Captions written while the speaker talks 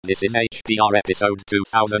This is HPR episode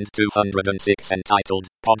 2206 entitled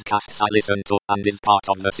Podcasts I Listen to and is part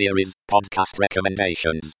of the series Podcast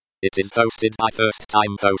Recommendations. It is hosted by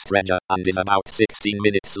first-time host Regia and is about 16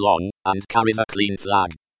 minutes long and carries a clean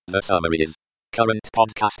flag. The summary is current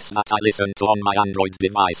podcasts that I listen to on my Android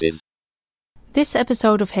devices. This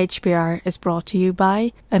episode of HPR is brought to you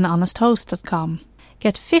by anhonesthost.com.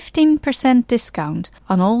 Get 15% discount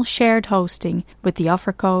on all shared hosting with the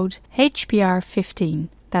offer code HPR15.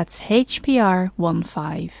 That's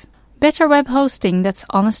HPR15. Better web hosting that's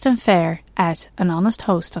honest and fair at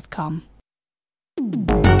anhonesthost.com.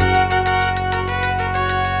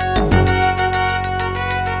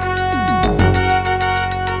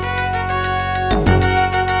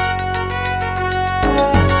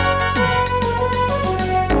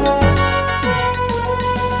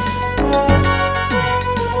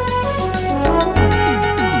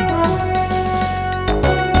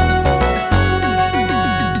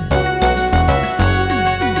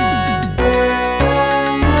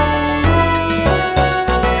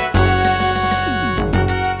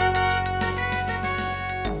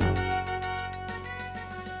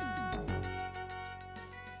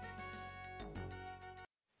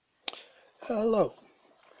 Hello,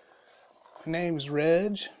 my name's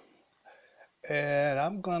Reg, and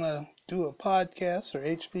I'm going to do a podcast, or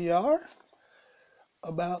HPR,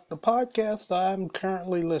 about the podcast I'm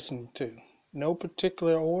currently listening to. No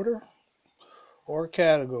particular order or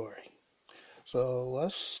category. So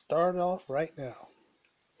let's start off right now.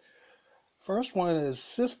 First one is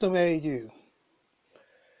System AU.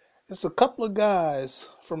 It's a couple of guys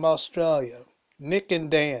from Australia, Nick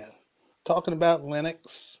and Dan, talking about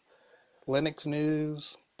Linux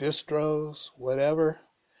news, distros, whatever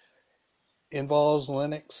involves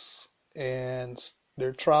Linux, and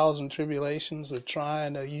their trials and tribulations of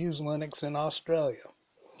trying to use Linux in Australia.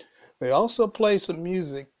 They also play some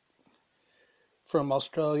music from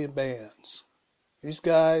Australian bands. These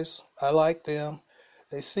guys, I like them.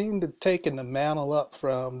 They seem to have taken the mantle up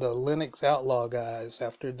from the Linux Outlaw guys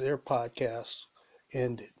after their podcasts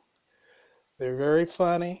ended. They're very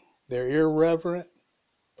funny, they're irreverent,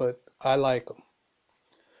 but I like them.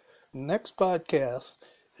 Next podcast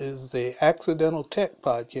is the Accidental Tech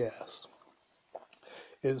podcast.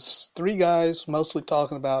 It's three guys mostly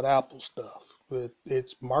talking about Apple stuff.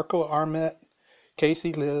 It's Marco Arment,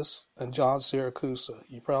 Casey Liss, and John Siracusa.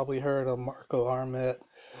 You probably heard of Marco Arment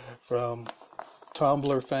from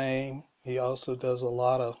Tumblr fame. He also does a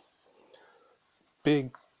lot of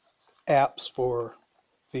big apps for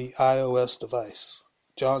the iOS device.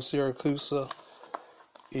 John Siracusa,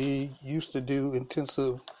 he used to do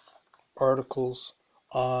intensive articles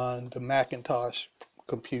on the Macintosh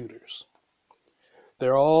computers.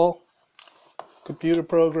 They're all computer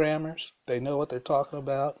programmers. They know what they're talking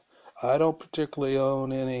about. I don't particularly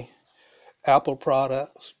own any Apple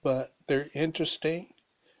products, but they're interesting,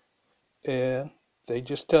 and they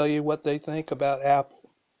just tell you what they think about Apple.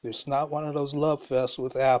 It's not one of those love fests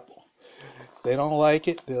with Apple. If they don't like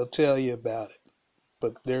it, they'll tell you about it.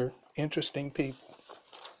 But they're interesting people.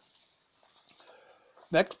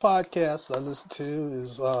 Next podcast I listen to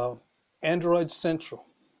is Android Central.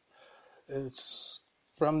 It's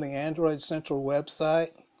from the Android Central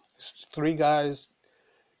website. It's three guys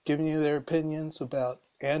giving you their opinions about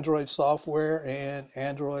Android software and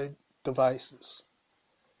Android devices.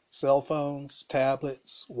 Cell phones,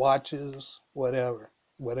 tablets, watches, whatever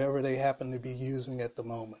they happen to be using at the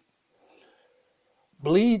moment.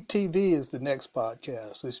 Bleed TV is the next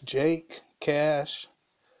podcast. It's Jake, Cash,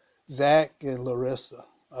 Zach, and Larissa.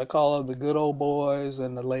 I call them the good old boys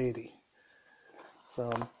and the lady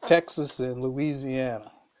from Texas and Louisiana.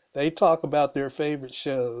 They talk about their favorite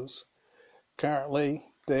shows. Currently,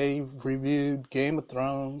 they've reviewed Game of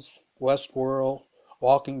Thrones, Westworld,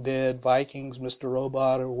 Walking Dead, Vikings, Mr.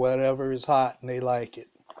 Robot, or whatever is hot, and they like it.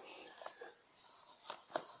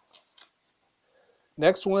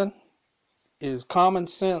 Next one is Common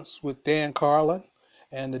Sense with Dan Carlin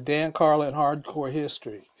and the Dan Carlin Hardcore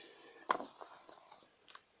History.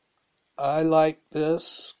 I like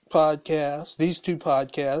this podcast, these two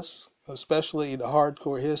podcasts, especially the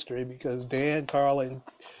Hardcore History, because Dan Carlin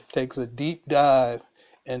takes a deep dive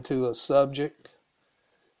into a subject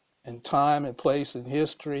and time and place in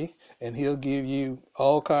history, and he'll give you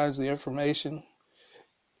all kinds of information.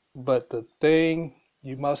 But the thing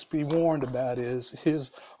you must be warned about is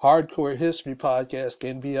his Hardcore History podcast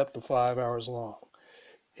can be up to 5 hours long.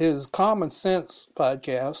 His Common Sense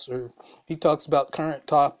podcast, he talks about current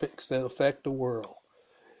topics that affect the world.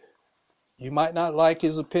 You might not like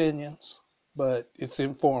his opinions, but it's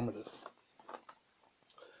informative.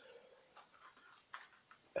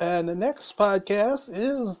 And the next podcast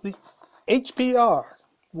is the HPR.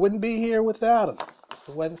 Wouldn't be here without him. If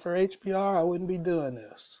it wasn't for HPR, I wouldn't be doing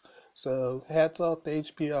this. So hats off to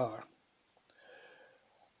HPR.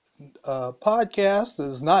 Podcast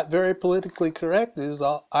is not very politically correct. Is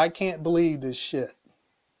I can't believe this shit.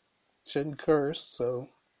 Shouldn't curse, so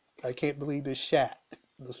I can't believe this shat.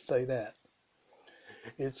 Let's say that.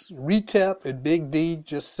 It's Retep and Big D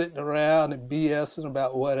just sitting around and BSing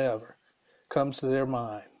about whatever comes to their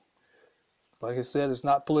mind. Like I said, it's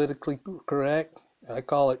not politically correct. I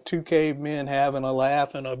call it two cavemen having a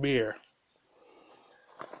laugh and a beer.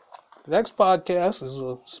 The next podcast is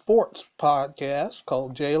a sports podcast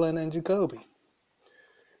called Jalen and Jacoby.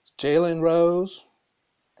 Jalen Rose,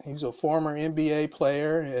 he's a former NBA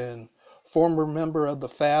player and former member of the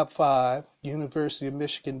Fab Five, University of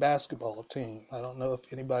Michigan basketball team. I don't know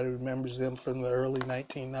if anybody remembers them from the early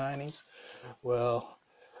 1990s. Well,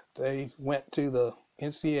 they went to the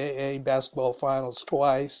NCAA basketball finals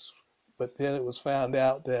twice, but then it was found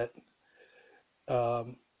out that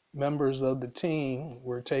members of the team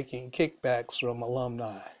were taking kickbacks from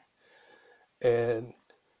alumni. And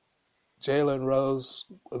Jalen Rose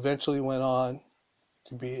eventually went on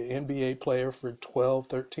to be an NBA player for 12,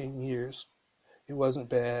 13 years. He wasn't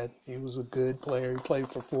bad. He was a good player. He played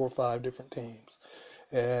for 4 or 5 different teams.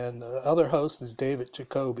 And the other host is David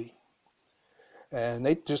Jacoby. And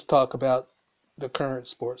they just talk about the current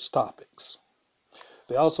sports topics.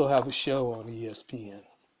 They also have a show on ESPN.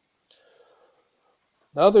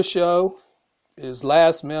 The other show is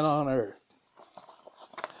Last Men on Earth.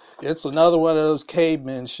 It's another one of those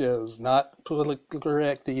cavemen shows, not politically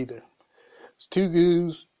correct either. It's two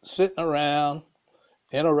goons sitting around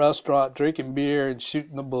in a restaurant drinking beer and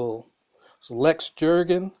shooting the bull. It's Lex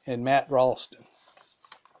Jurgen and Matt Ralston.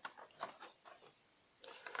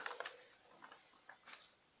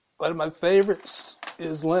 One of my favorites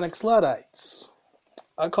is Linux Luddites.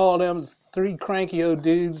 I call them 3 cranky old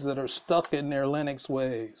dudes that are stuck in their Linux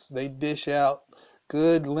ways. They dish out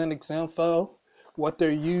good Linux info, what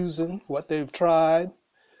they're using, what they've tried.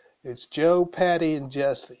 It's Joe, Patty, and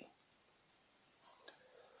Jesse.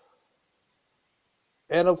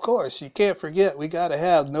 And of course, you can't forget we got to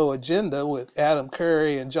have No Agenda with Adam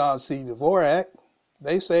Curry and John C. Dvorak.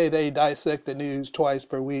 They say they dissect the news twice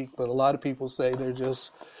per week, but a lot of people say they're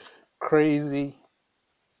just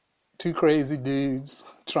two crazy dudes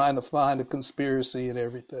trying to find a conspiracy and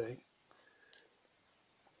everything.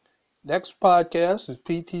 Next podcast is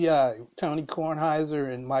PTI, Tony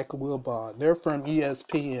Kornheiser and Michael Wilbon. They're from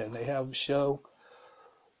ESPN. They have a show,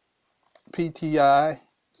 PTI.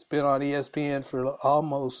 It's been on ESPN for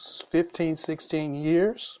almost 15, 16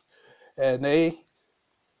 years. And they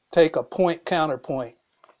take a point-counterpoint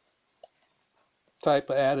type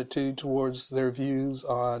of attitude towards their views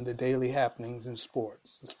on the daily happenings in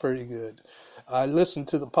sports. It's pretty good. I listen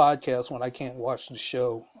to the podcast when I can't watch the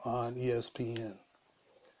show on ESPN.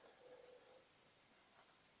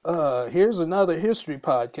 Here's another history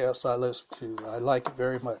podcast I listen to. I like it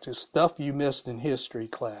very much. It's Stuff You Missed in History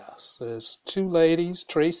Class. There's 2 ladies,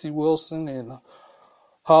 Tracy Wilson and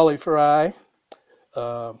Holly Fry.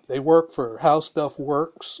 They work for How Stuff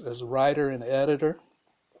Works as a writer and editor.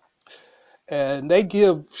 And they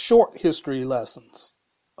give short history lessons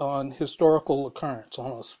on historical occurrence,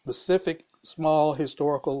 on a specific small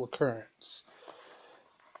historical occurrence.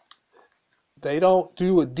 They don't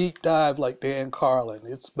do a deep dive like Dan Carlin.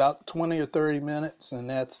 It's about 20 or 30 minutes, and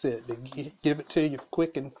that's it. They give it to you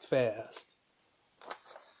quick and fast.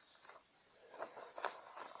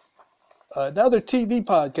 Another TV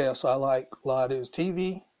podcast I like a lot is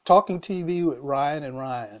Talking TV with Ryan and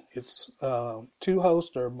Ryan. It's 2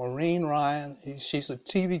 hosts are Maureen Ryan. She's a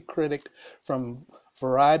TV critic from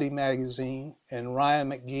Variety magazine, and Ryan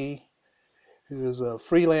McGee, who is a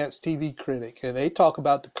freelance TV critic. And they talk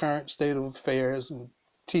about the current state of affairs in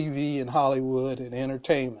TV and Hollywood and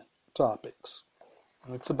entertainment topics.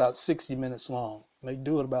 And it's about 60 minutes long. They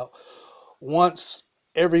do it about once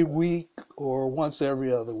every week or once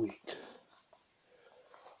every other week.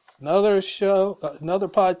 Another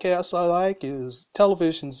podcast I like is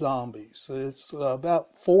Television Zombies. It's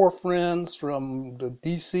about 4 friends from the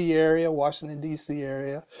D.C. area, Washington, D.C.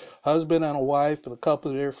 area, husband and a wife and a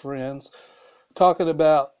couple of their friends, talking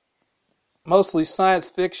about mostly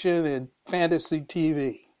science fiction and fantasy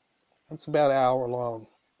TV. It's about an hour long.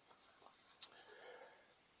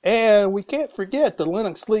 And we can't forget the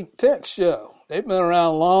Linux Leak Tech Show. They've been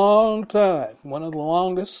around a long time, one of the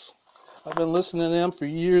longest. I've been listening to them for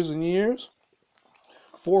years and years.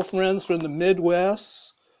 4 friends from the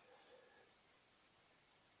Midwest.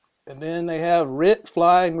 And then they have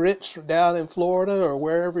Flying Rich down in Florida or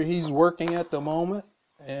wherever he's working at the moment.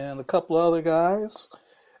 and a couple other guys,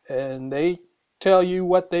 and they tell you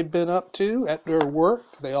what they've been up to at their work.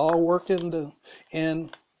 They all work in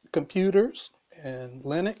computers and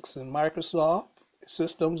Linux and Microsoft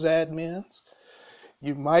systems admins.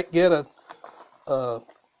 You might get a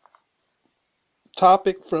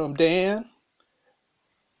topic from Dan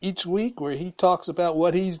each week where he talks about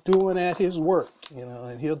what he's doing at his work,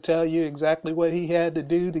 and he'll tell you exactly what he had to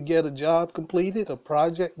do to get a job completed, a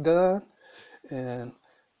project done, and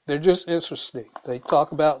they're just interesting. They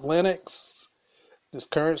talk about Linux, this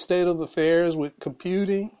current state of affairs with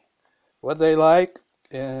computing, what they like,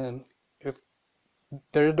 and if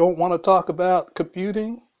they don't want to talk about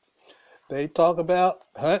computing, they talk about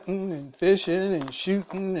hunting and fishing and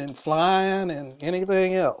shooting and flying and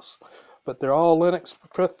anything else. But they're all Linux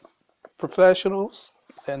professionals,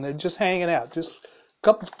 and they're just hanging out. Just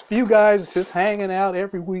few guys just hanging out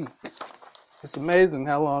every week. It's amazing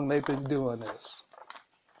how long they've been doing this.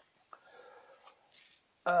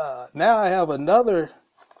 Now I have another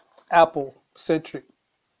Apple-centric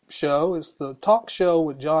show. It's the talk show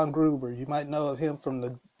with John Gruber. You might know of him from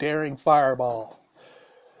the Daring Fireball.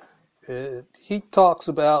 He talks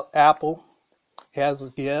about Apple. He has a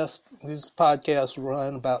guest. His podcast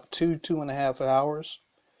run about 2.5 hours.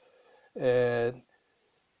 And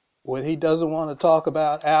when he doesn't want to talk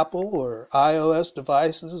about Apple or iOS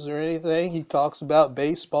devices or anything, he talks about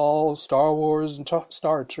baseball, Star Wars, and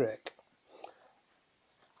Star Trek.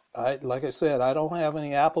 Like I said, I don't have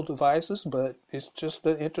any Apple devices, but it's just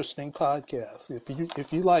an interesting podcast.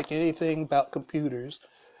 If you like anything about computers,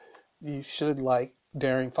 you should like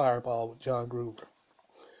Daring Fireball with John Gruber.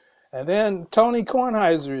 And then Tony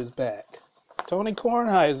Kornheiser is back. Tony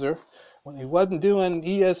Kornheiser, when he wasn't doing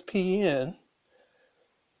ESPN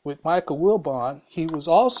with Michael Wilbon, he was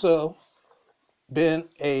also been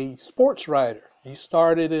a sports writer. He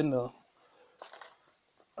started in the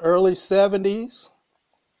early 70s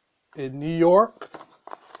in New York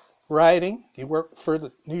writing. He worked for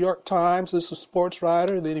the New York Times as a sports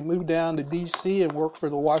writer. Then he moved down to D.C. and worked for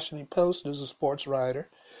the Washington Post as a sports writer.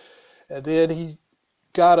 And then he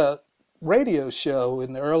got a radio show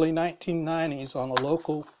in the early 1990s on a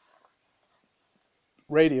local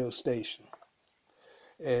radio station.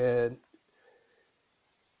 And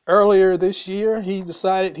earlier this year, he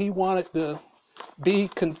decided he wanted to be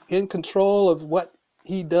in control of what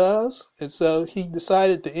he does. And so he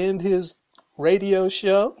decided to end his radio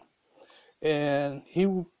show, and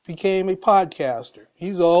he became a podcaster.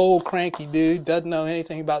 He's an old cranky dude, doesn't know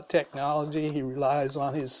anything about technology. He relies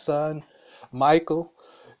on his son, Michael,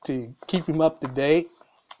 to keep him up to date,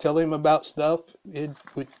 tell him about stuff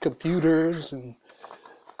with computers and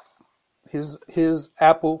his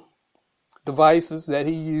Apple devices that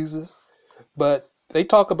he uses. But they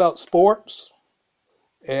talk about sports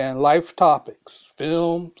and life topics,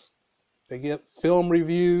 films. They get film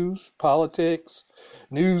reviews, politics,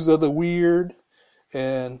 news of the weird,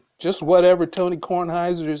 and just whatever Tony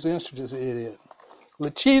Kornheiser is interested in. La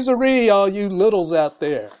Cheeserie, all you littles out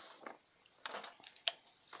there.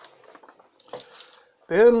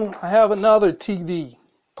 Then I have another TV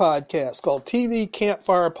podcast called TV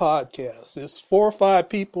Campfire Podcast. It's 4 or 5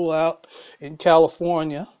 people out in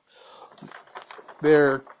California.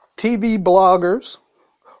 They're TV bloggers,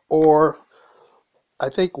 or I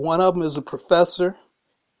think one of them is a professor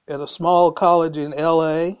at a small college in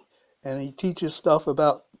LA, and he teaches stuff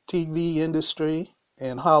about TV industry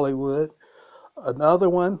and Hollywood. Another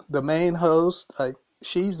one, the main host,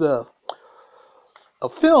 she's a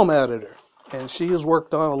film editor, and she has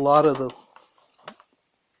worked on a lot of the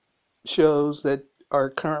shows that are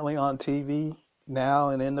currently on TV now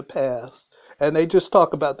and in the past. And they just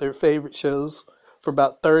talk about their favorite shows for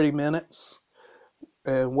about 30 minutes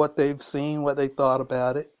and what they've seen, what they thought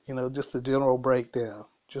about it, just a general breakdown.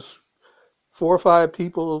 Just 4 or 5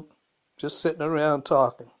 people just sitting around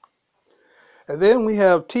talking. And then we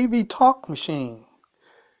have TV Talk Machine.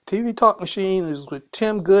 TV Talk Machine is with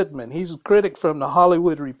Tim Goodman. He's a critic from The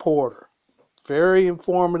Hollywood Reporter. Very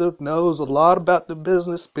informative, knows a lot about the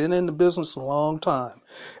business, been in the business a long time.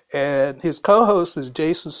 And his co-host is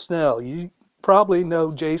Jason Snell. You probably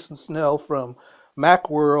know Jason Snell from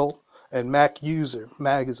Macworld and Mac User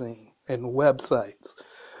magazine and websites.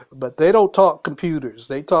 But they don't talk computers.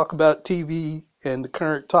 They talk about TV and the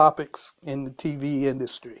current topics in the TV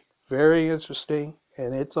industry. Very interesting,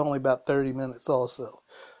 and it's only about 30 minutes also.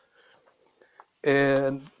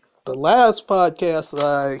 And the last podcast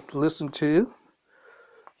I listened to,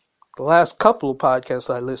 the last couple of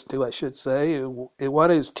podcasts I listened to, I should say,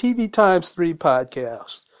 one is TV Times 3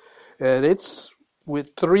 podcast. And it's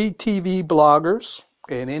with 3 TV bloggers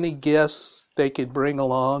and any guests they could bring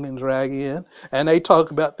along and drag in. And they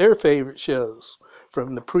talk about their favorite shows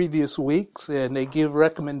from the previous weeks, and they give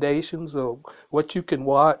recommendations of what you can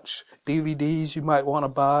watch, DVDs you might want to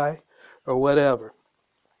buy, or whatever.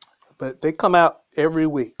 But they come out every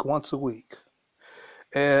week, once a week.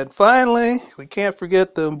 And finally, we can't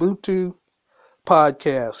forget the Ubuntu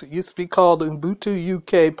podcast. It used to be called the Ubuntu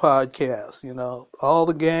UK podcast. You know, all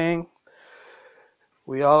the gang.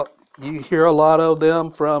 You hear a lot of them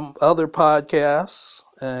from other podcasts,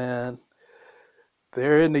 and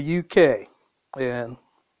they're in the UK. And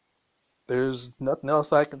there's nothing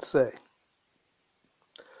else I can say.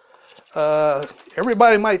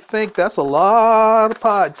 Everybody might think that's a lot of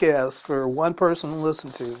podcasts for one person to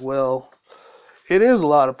listen to. Well, it is a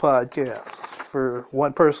lot of podcasts for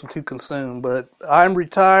one person to consume, but I'm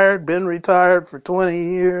retired, been retired for 20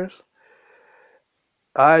 years.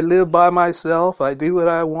 I live by myself. I do what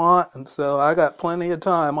I want, and so I got plenty of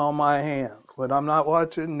time on my hands. When I'm not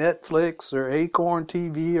watching Netflix or Acorn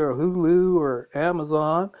TV or Hulu or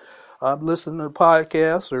Amazon, I'm listening to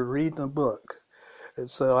podcasts or reading a book.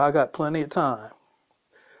 And so I got plenty of time.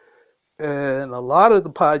 And a lot of the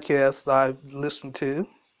podcasts I listen to,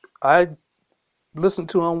 I listen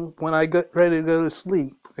to them when I get ready to go to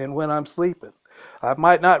sleep and when I'm sleeping. I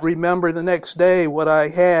might not remember the next day what I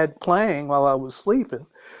had playing while I was sleeping.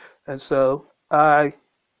 And so I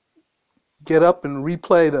get up and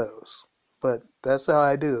replay those. But that's how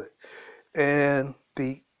I do it. And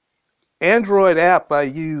the Android app I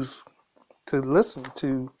use to listen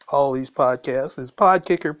to all these podcasts is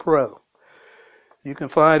Podkicker Pro. You can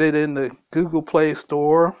find it in the Google Play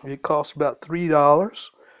Store. It costs about $3.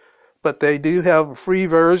 But they do have a free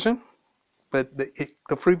version. But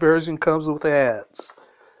the free version comes with ads.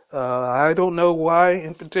 I don't know why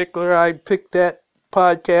in particular I picked that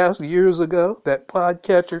podcast years ago, that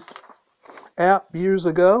Podcatcher app years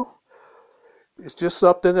ago. It's just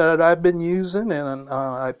something that I've been using, and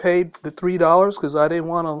I paid the $3 because I didn't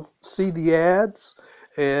want to see the ads,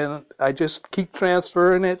 and I just keep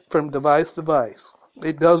transferring it from device to device.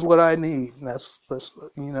 It does what I need, and that's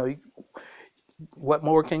you know, what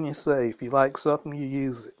more can you say? If you like something, you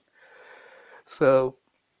use it. So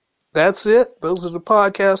that's it. Those are the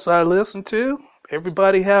podcasts I listen to.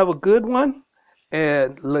 Everybody have a good one.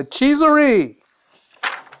 And La Cheeserie.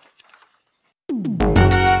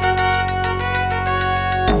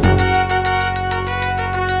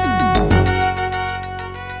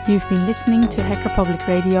 You've been listening to Hacker Public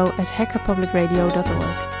Radio at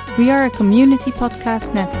hackerpublicradio.org. We are a community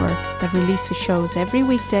podcast network that releases shows every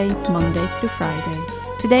weekday, Monday through Friday.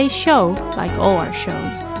 Today's show, like all our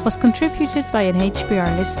shows, was contributed by an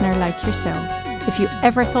HPR listener like yourself. If you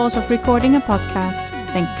ever thought of recording a podcast,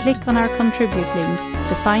 then click on our contribute link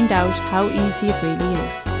to find out how easy it really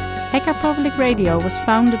is. Hacker Public Radio was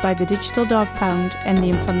founded by the Digital Dog Pound and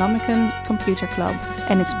the Infonomicon Computer Club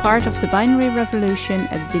and is part of the binary revolution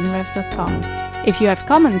at binrev.com. If you have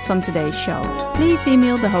comments on today's show, please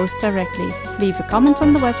email the host directly, leave a comment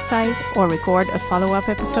on the website, or record a follow-up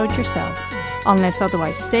episode yourself. Unless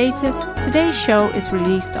otherwise stated, today's show is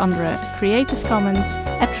released under a Creative Commons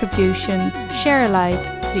Attribution Share Alike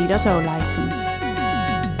 3.0 license.